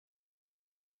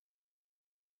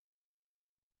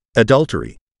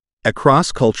Adultery, a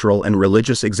cross-cultural and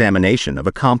religious examination of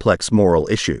a complex moral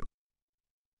issue.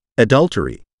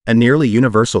 Adultery, a nearly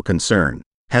universal concern,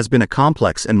 has been a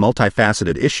complex and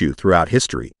multifaceted issue throughout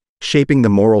history, shaping the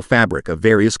moral fabric of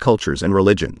various cultures and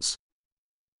religions.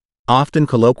 Often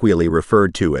colloquially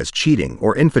referred to as cheating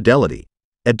or infidelity,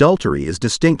 adultery is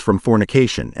distinct from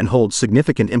fornication and holds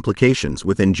significant implications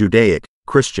within Judaic,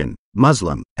 Christian,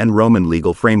 Muslim, and Roman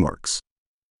legal frameworks.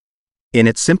 In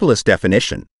its simplest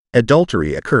definition,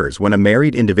 adultery occurs when a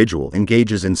married individual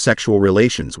engages in sexual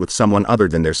relations with someone other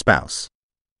than their spouse.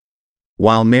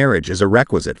 While marriage is a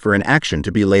requisite for an action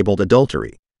to be labeled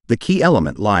adultery, the key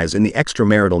element lies in the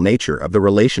extramarital nature of the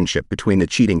relationship between the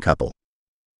cheating couple.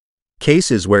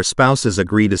 Cases where spouses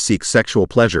agree to seek sexual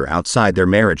pleasure outside their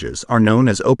marriages are known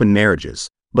as open marriages,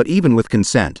 but even with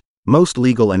consent, most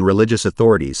legal and religious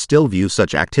authorities still view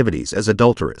such activities as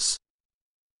adulterous.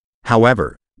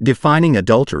 However, defining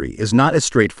adultery is not as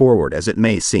straightforward as it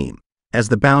may seem, as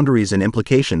the boundaries and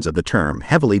implications of the term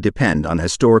heavily depend on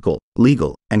historical,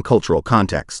 legal, and cultural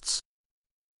contexts.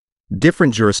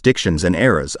 Different jurisdictions and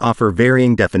eras offer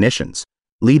varying definitions,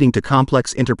 leading to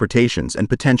complex interpretations and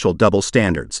potential double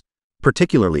standards,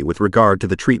 particularly with regard to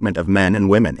the treatment of men and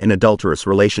women in adulterous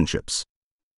relationships.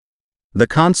 The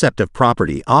concept of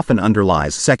property often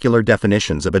underlies secular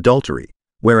definitions of adultery,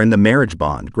 wherein the marriage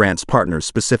bond grants partners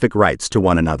specific rights to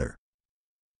one another.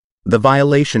 The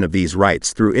violation of these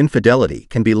rights through infidelity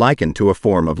can be likened to a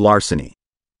form of larceny.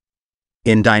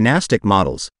 In dynastic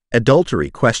models,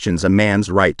 adultery questions a man's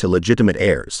right to legitimate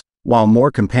heirs, while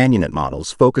more companionate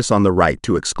models focus on the right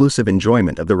to exclusive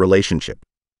enjoyment of the relationship.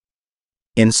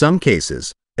 In some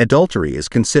cases, adultery is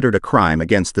considered a crime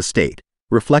against the state,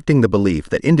 reflecting the belief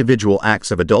that individual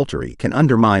acts of adultery can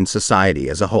undermine society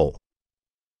as a whole.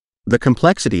 The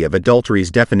complexity of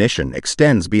adultery's definition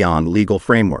extends beyond legal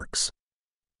frameworks.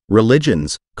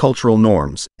 Religions, cultural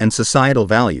norms, and societal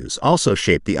values also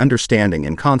shape the understanding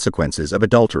and consequences of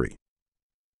adultery.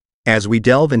 As we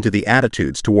delve into the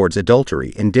attitudes towards adultery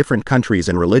in different countries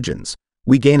and religions,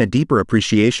 we gain a deeper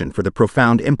appreciation for the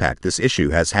profound impact this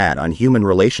issue has had on human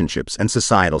relationships and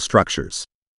societal structures.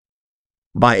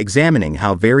 By examining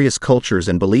how various cultures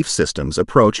and belief systems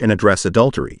approach and address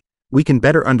adultery, we can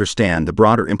better understand the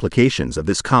broader implications of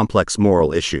this complex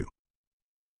moral issue.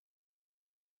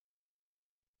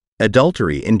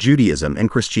 Adultery in Judaism and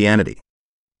Christianity.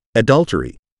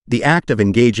 Adultery, the act of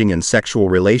engaging in sexual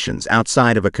relations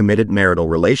outside of a committed marital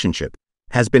relationship,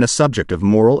 has been a subject of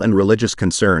moral and religious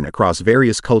concern across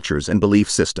various cultures and belief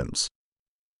systems.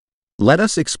 Let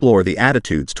us explore the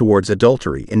attitudes towards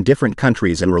adultery in different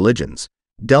countries and religions,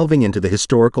 delving into the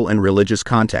historical and religious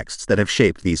contexts that have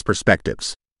shaped these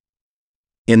perspectives.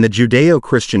 In the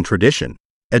Judeo-Christian tradition,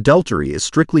 adultery is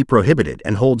strictly prohibited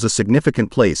and holds a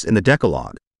significant place in the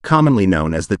Decalogue, commonly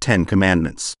known as the Ten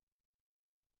Commandments.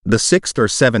 The sixth or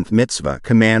seventh mitzvah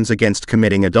commands against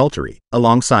committing adultery,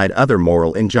 alongside other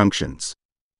moral injunctions.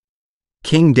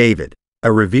 King David,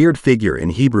 a revered figure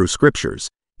in Hebrew scriptures,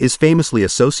 is famously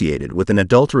associated with an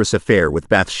adulterous affair with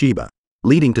Bathsheba,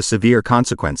 leading to severe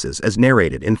consequences as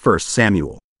narrated in 1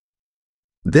 Samuel.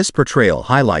 This portrayal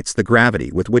highlights the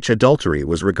gravity with which adultery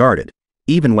was regarded,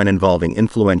 even when involving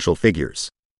influential figures.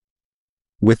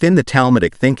 Within the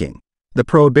Talmudic thinking, the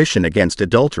prohibition against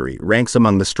adultery ranks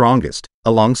among the strongest,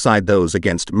 alongside those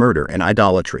against murder and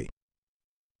idolatry.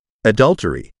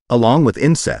 Adultery, along with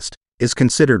incest, is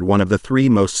considered one of the three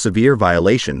most severe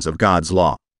violations of God's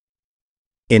law.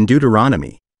 In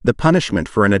Deuteronomy, the punishment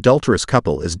for an adulterous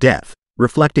couple is death,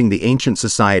 reflecting the ancient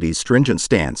society's stringent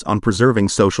stance on preserving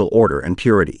social order and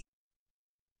purity.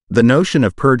 The notion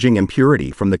of purging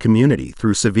impurity from the community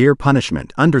through severe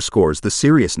punishment underscores the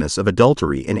seriousness of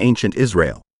adultery in ancient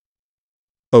Israel.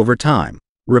 Over time,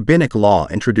 rabbinic law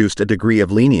introduced a degree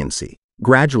of leniency,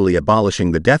 gradually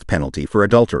abolishing the death penalty for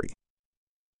adultery.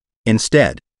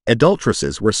 Instead,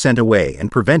 adulteresses were sent away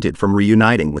and prevented from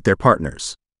reuniting with their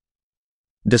partners.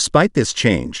 Despite this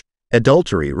change,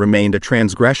 adultery remained a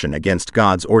transgression against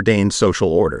God's ordained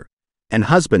social order, and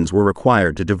husbands were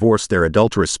required to divorce their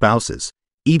adulterous spouses,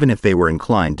 even if they were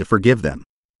inclined to forgive them.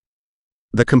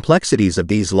 The complexities of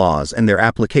these laws and their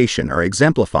application are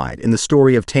exemplified in the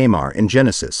story of Tamar in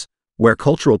Genesis, where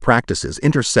cultural practices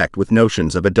intersect with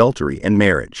notions of adultery and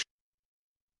marriage.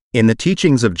 In the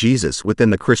teachings of Jesus within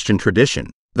the Christian tradition,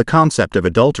 the concept of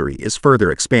adultery is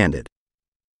further expanded.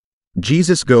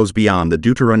 Jesus goes beyond the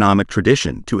Deuteronomic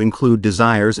tradition to include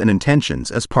desires and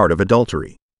intentions as part of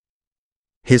adultery.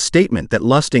 His statement that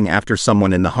lusting after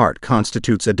someone in the heart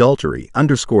constitutes adultery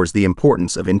underscores the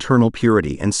importance of internal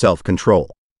purity and self-control.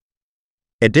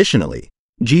 Additionally,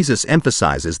 Jesus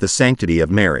emphasizes the sanctity of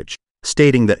marriage,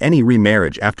 stating that any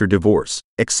remarriage after divorce,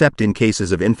 except in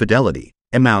cases of infidelity,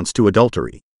 amounts to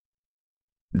adultery.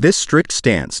 This strict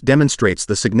stance demonstrates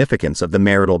the significance of the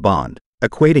marital bond,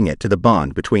 equating it to the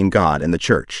bond between God and the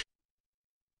Church.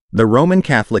 The Roman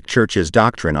Catholic Church's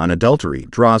doctrine on adultery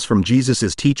draws from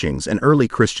Jesus' teachings and early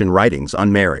Christian writings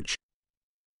on marriage.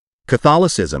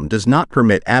 Catholicism does not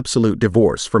permit absolute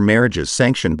divorce for marriages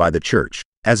sanctioned by the Church,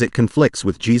 as it conflicts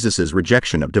with Jesus'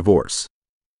 rejection of divorce.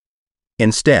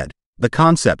 Instead, the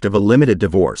concept of a limited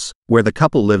divorce, where the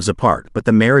couple lives apart but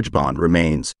the marriage bond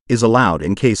remains, is allowed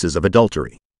in cases of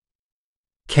adultery.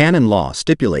 Canon law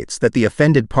stipulates that the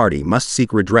offended party must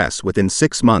seek redress within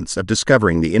 6 months of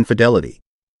discovering the infidelity.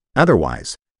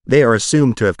 Otherwise, they are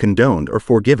assumed to have condoned or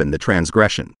forgiven the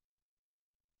transgression.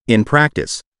 In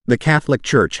practice, the Catholic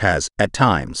Church has, at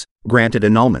times, granted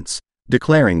annulments,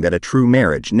 declaring that a true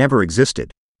marriage never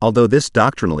existed, although this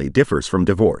doctrinally differs from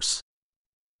divorce.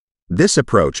 This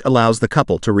approach allows the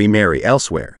couple to remarry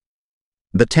elsewhere.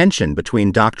 The tension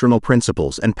between doctrinal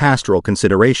principles and pastoral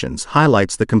considerations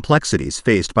highlights the complexities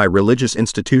faced by religious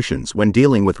institutions when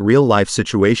dealing with real-life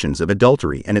situations of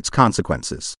adultery and its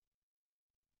consequences.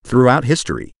 Throughout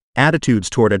history, attitudes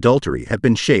toward adultery have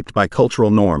been shaped by cultural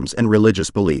norms and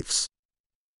religious beliefs.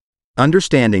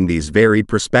 Understanding these varied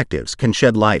perspectives can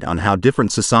shed light on how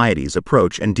different societies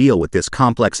approach and deal with this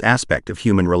complex aspect of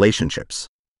human relationships.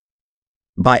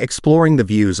 By exploring the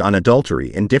views on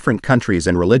adultery in different countries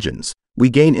and religions, we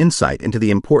gain insight into the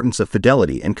importance of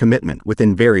fidelity and commitment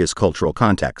within various cultural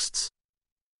contexts.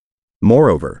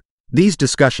 Moreover, these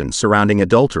discussions surrounding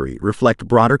adultery reflect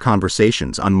broader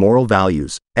conversations on moral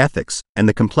values, ethics, and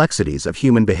the complexities of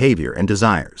human behavior and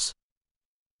desires.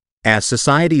 As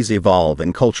societies evolve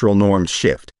and cultural norms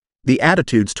shift, the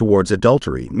attitudes towards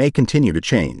adultery may continue to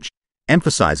change,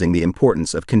 emphasizing the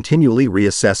importance of continually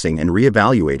reassessing and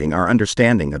reevaluating our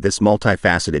understanding of this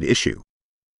multifaceted issue.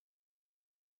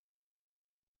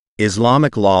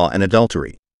 Islamic law and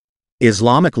adultery.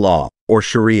 Islamic law, or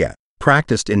Sharia,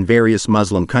 practiced in various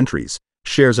Muslim countries,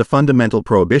 shares a fundamental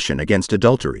prohibition against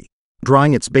adultery,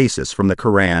 drawing its basis from the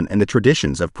Quran and the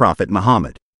traditions of Prophet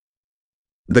Muhammad.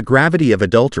 The gravity of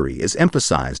adultery is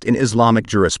emphasized in Islamic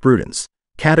jurisprudence,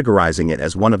 categorizing it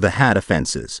as one of the had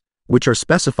offenses, which are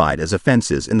specified as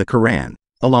offenses in the Quran,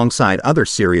 alongside other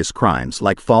serious crimes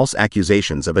like false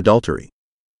accusations of adultery.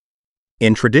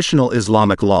 In traditional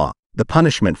Islamic law, the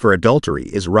punishment for adultery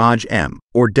is rajm,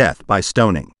 or death by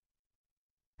stoning.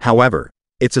 However,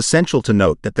 it's essential to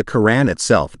note that the Quran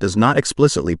itself does not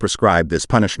explicitly prescribe this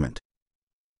punishment.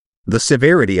 The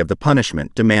severity of the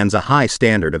punishment demands a high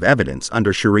standard of evidence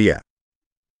under Sharia.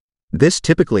 This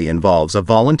typically involves a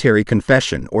voluntary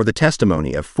confession or the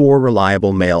testimony of 4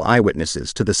 reliable male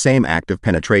eyewitnesses to the same act of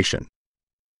penetration.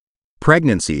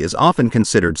 Pregnancy is often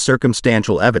considered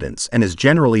circumstantial evidence and is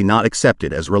generally not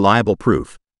accepted as reliable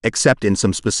proof, except in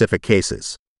some specific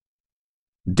cases.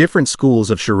 Different schools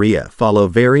of Sharia follow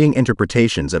varying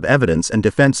interpretations of evidence and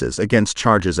defenses against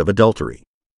charges of adultery.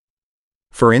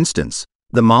 For instance,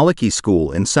 the Maliki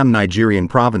school in some Nigerian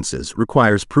provinces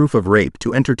requires proof of rape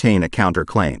to entertain a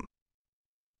counterclaim.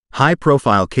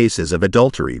 High-profile cases of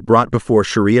adultery brought before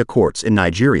Sharia courts in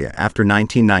Nigeria after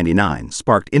 1999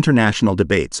 sparked international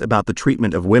debates about the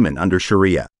treatment of women under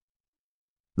Sharia.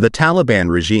 The Taliban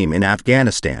regime in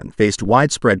Afghanistan faced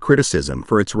widespread criticism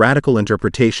for its radical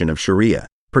interpretation of Sharia,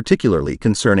 particularly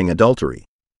concerning adultery.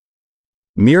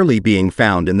 Merely being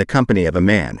found in the company of a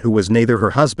man who was neither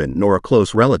her husband nor a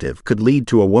close relative could lead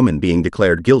to a woman being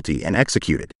declared guilty and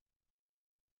executed.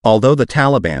 Although the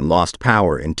Taliban lost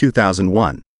power in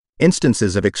 2001,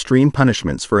 instances of extreme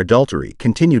punishments for adultery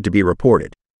continued to be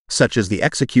reported, such as the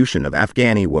execution of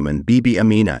Afghani woman Bibi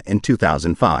Amina in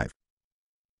 2005.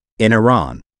 In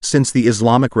Iran, since the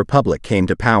Islamic Republic came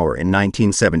to power in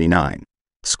 1979,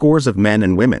 scores of men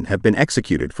and women have been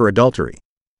executed for adultery.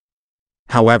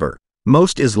 However,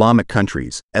 most Islamic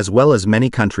countries, as well as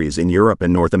many countries in Europe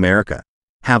and North America,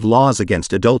 have laws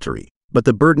against adultery, but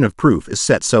the burden of proof is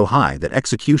set so high that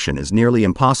execution is nearly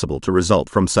impossible to result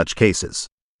from such cases.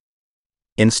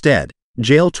 Instead,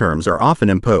 jail terms are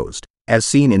often imposed, as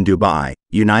seen in Dubai,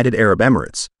 United Arab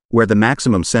Emirates, where the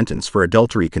maximum sentence for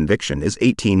adultery conviction is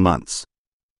 18 months.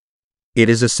 It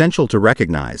is essential to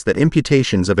recognize that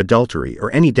imputations of adultery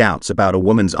or any doubts about a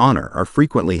woman's honor are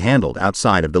frequently handled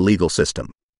outside of the legal system.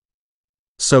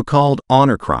 So-called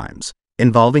honor crimes,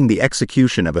 involving the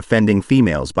execution of offending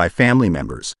females by family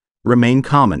members, remain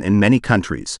common in many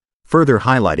countries, further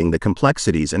highlighting the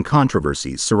complexities and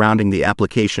controversies surrounding the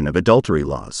application of adultery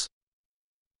laws.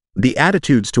 The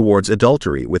attitudes towards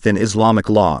adultery within Islamic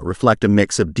law reflect a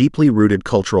mix of deeply rooted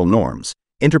cultural norms,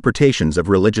 interpretations of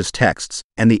religious texts,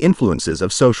 and the influences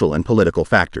of social and political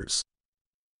factors.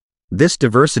 This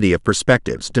diversity of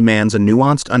perspectives demands a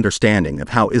nuanced understanding of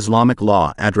how Islamic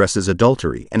law addresses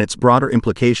adultery and its broader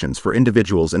implications for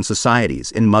individuals and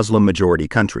societies in Muslim-majority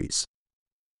countries.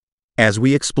 As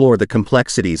we explore the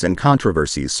complexities and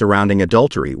controversies surrounding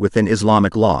adultery within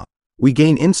Islamic law, we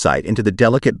gain insight into the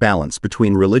delicate balance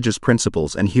between religious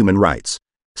principles and human rights,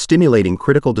 stimulating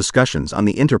critical discussions on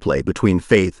the interplay between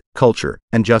faith, culture,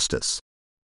 and justice.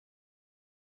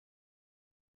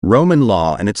 Roman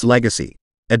law and its legacy.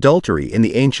 Adultery in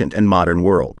the ancient and modern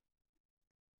world.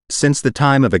 Since the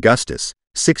time of Augustus,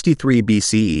 63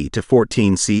 BCE to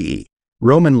 14 CE,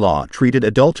 Roman law treated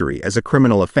adultery as a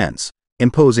criminal offense,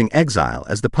 imposing exile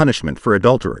as the punishment for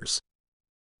adulterers.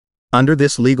 Under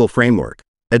this legal framework,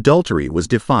 adultery was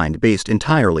defined based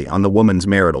entirely on the woman's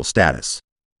marital status.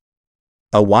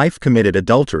 A wife committed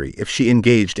adultery if she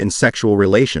engaged in sexual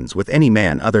relations with any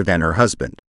man other than her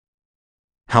husband.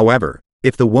 However,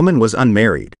 if the woman was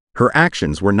unmarried, her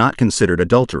actions were not considered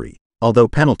adultery, although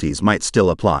penalties might still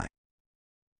apply.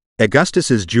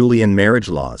 Augustus's Julian marriage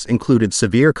laws included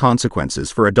severe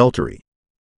consequences for adultery.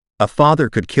 A father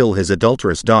could kill his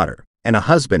adulterous daughter, and a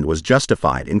husband was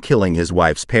justified in killing his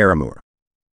wife's paramour.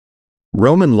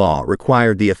 Roman law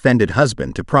required the offended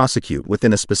husband to prosecute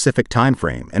within a specific time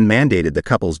frame and mandated the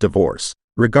couple's divorce,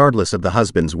 regardless of the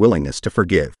husband's willingness to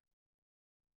forgive.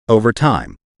 Over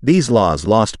time, these laws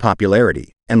lost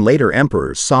popularity, and later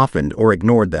emperors softened or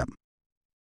ignored them.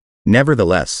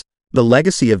 Nevertheless, the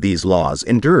legacy of these laws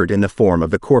endured in the form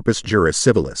of the Corpus Juris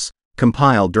Civilis,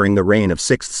 compiled during the reign of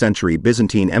 6th century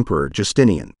Byzantine Emperor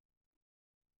Justinian.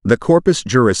 The Corpus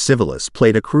Juris Civilis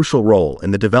played a crucial role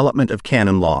in the development of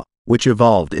canon law, which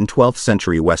evolved in 12th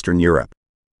century Western Europe.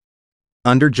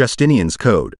 Under Justinian's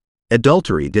code,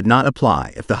 adultery did not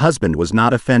apply if the husband was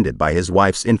not offended by his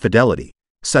wife's infidelity,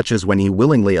 such as when he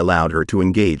willingly allowed her to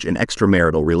engage in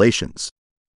extramarital relations.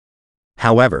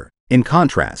 However, in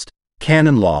contrast,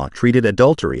 canon law treated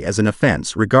adultery as an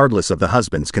offense regardless of the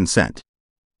husband's consent.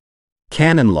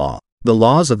 Canon law, the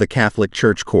laws of the Catholic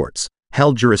Church courts,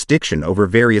 held jurisdiction over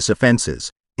various offenses,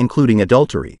 including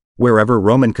adultery, wherever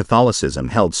Roman Catholicism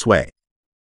held sway.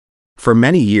 For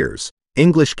many years,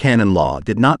 English canon law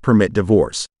did not permit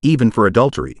divorce, even for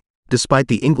adultery, despite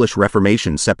the English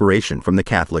Reformation's separation from the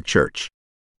Catholic Church.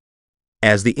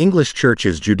 As the English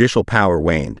Church's judicial power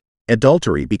waned,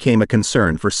 adultery became a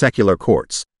concern for secular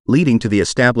courts, leading to the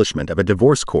establishment of a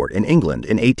divorce court in England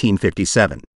in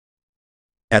 1857.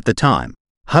 At the time,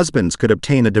 husbands could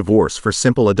obtain a divorce for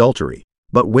simple adultery,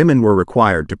 but women were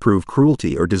required to prove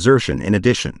cruelty or desertion in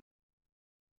addition.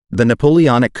 The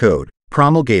Napoleonic Code,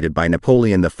 promulgated by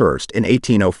Napoleon I in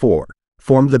 1804,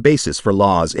 formed the basis for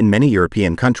laws in many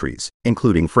European countries,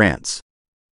 including France.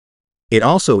 It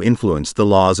also influenced the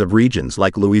laws of regions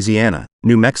like Louisiana,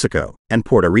 New Mexico, and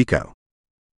Puerto Rico.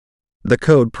 The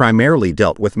code primarily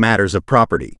dealt with matters of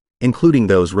property, including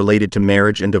those related to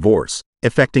marriage and divorce,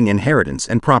 affecting inheritance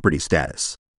and property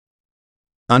status.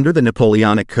 Under the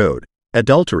Napoleonic Code,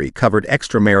 adultery covered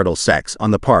extramarital sex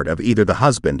on the part of either the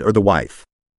husband or the wife.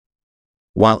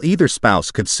 While either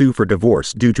spouse could sue for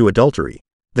divorce due to adultery,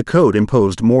 the code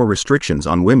imposed more restrictions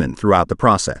on women throughout the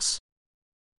process.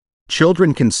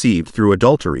 Children conceived through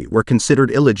adultery were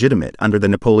considered illegitimate under the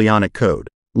Napoleonic Code,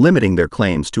 limiting their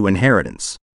claims to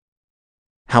inheritance.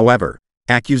 However,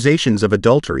 accusations of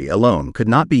adultery alone could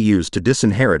not be used to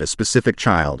disinherit a specific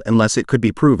child unless it could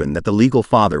be proven that the legal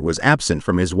father was absent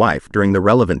from his wife during the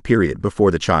relevant period before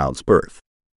the child's birth.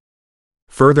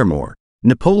 Furthermore,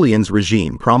 Napoleon's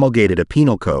regime promulgated a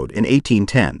penal code in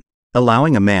 1810,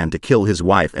 allowing a man to kill his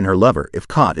wife and her lover if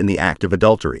caught in the act of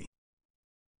adultery.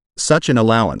 Such an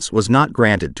allowance was not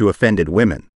granted to offended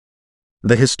women.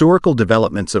 The historical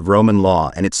developments of Roman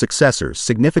law and its successors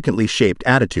significantly shaped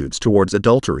attitudes towards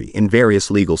adultery in various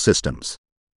legal systems.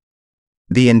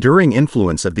 The enduring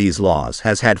influence of these laws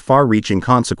has had far-reaching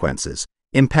consequences,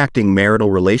 impacting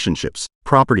marital relationships,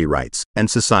 property rights, and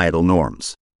societal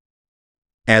norms.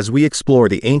 As we explore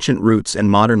the ancient roots and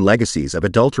modern legacies of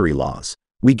adultery laws,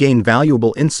 we gain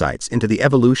valuable insights into the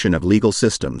evolution of legal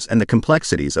systems and the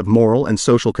complexities of moral and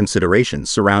social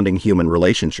considerations surrounding human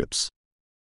relationships.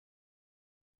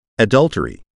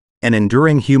 Adultery, an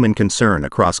enduring human concern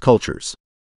across cultures.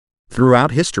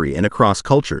 Throughout history and across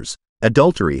cultures,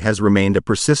 adultery has remained a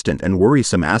persistent and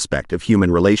worrisome aspect of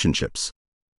human relationships.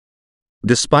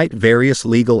 Despite various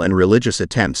legal and religious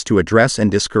attempts to address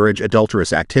and discourage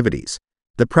adulterous activities,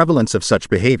 the prevalence of such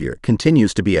behavior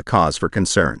continues to be a cause for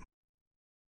concern.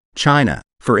 China,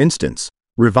 for instance,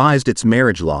 revised its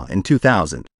marriage law in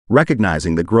 2000,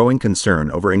 recognizing the growing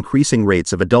concern over increasing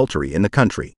rates of adultery in the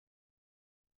country.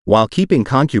 While keeping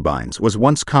concubines was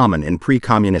once common in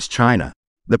pre-communist China,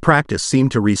 the practice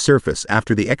seemed to resurface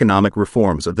after the economic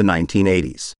reforms of the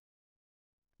 1980s.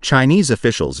 Chinese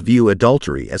officials view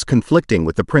adultery as conflicting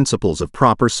with the principles of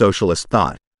proper socialist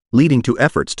thought, leading to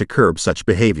efforts to curb such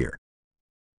behavior.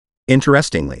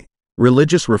 Interestingly,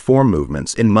 religious reform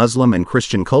movements in Muslim and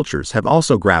Christian cultures have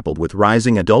also grappled with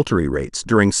rising adultery rates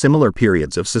during similar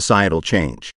periods of societal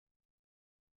change.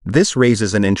 This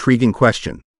raises an intriguing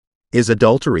question. Is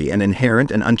adultery an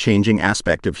inherent and unchanging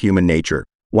aspect of human nature,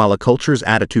 while a culture's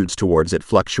attitudes towards it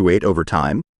fluctuate over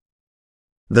time?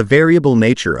 The variable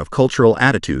nature of cultural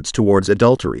attitudes towards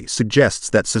adultery suggests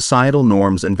that societal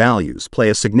norms and values play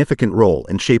a significant role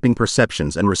in shaping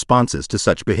perceptions and responses to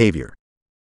such behavior.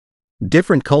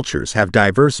 Different cultures have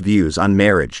diverse views on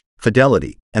marriage,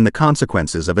 fidelity, and the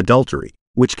consequences of adultery,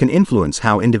 which can influence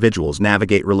how individuals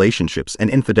navigate relationships and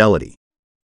infidelity.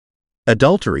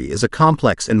 Adultery is a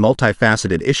complex and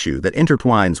multifaceted issue that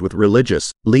intertwines with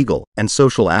religious, legal, and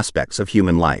social aspects of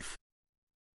human life.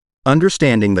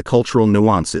 Understanding the cultural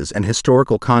nuances and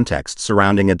historical context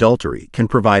surrounding adultery can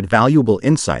provide valuable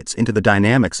insights into the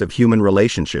dynamics of human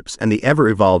relationships and the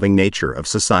ever-evolving nature of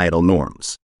societal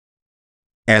norms.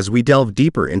 As we delve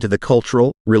deeper into the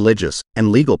cultural, religious,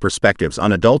 and legal perspectives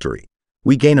on adultery,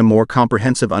 we gain a more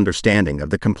comprehensive understanding of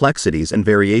the complexities and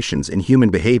variations in human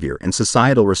behavior and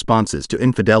societal responses to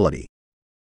infidelity.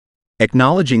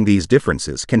 Acknowledging these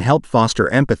differences can help foster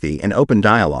empathy and open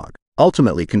dialogue,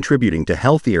 ultimately contributing to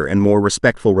healthier and more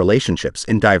respectful relationships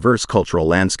in diverse cultural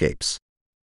landscapes.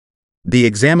 The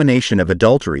examination of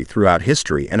adultery throughout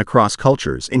history and across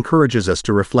cultures encourages us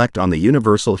to reflect on the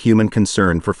universal human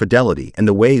concern for fidelity and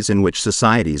the ways in which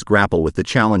societies grapple with the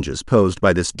challenges posed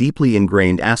by this deeply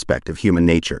ingrained aspect of human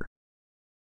nature.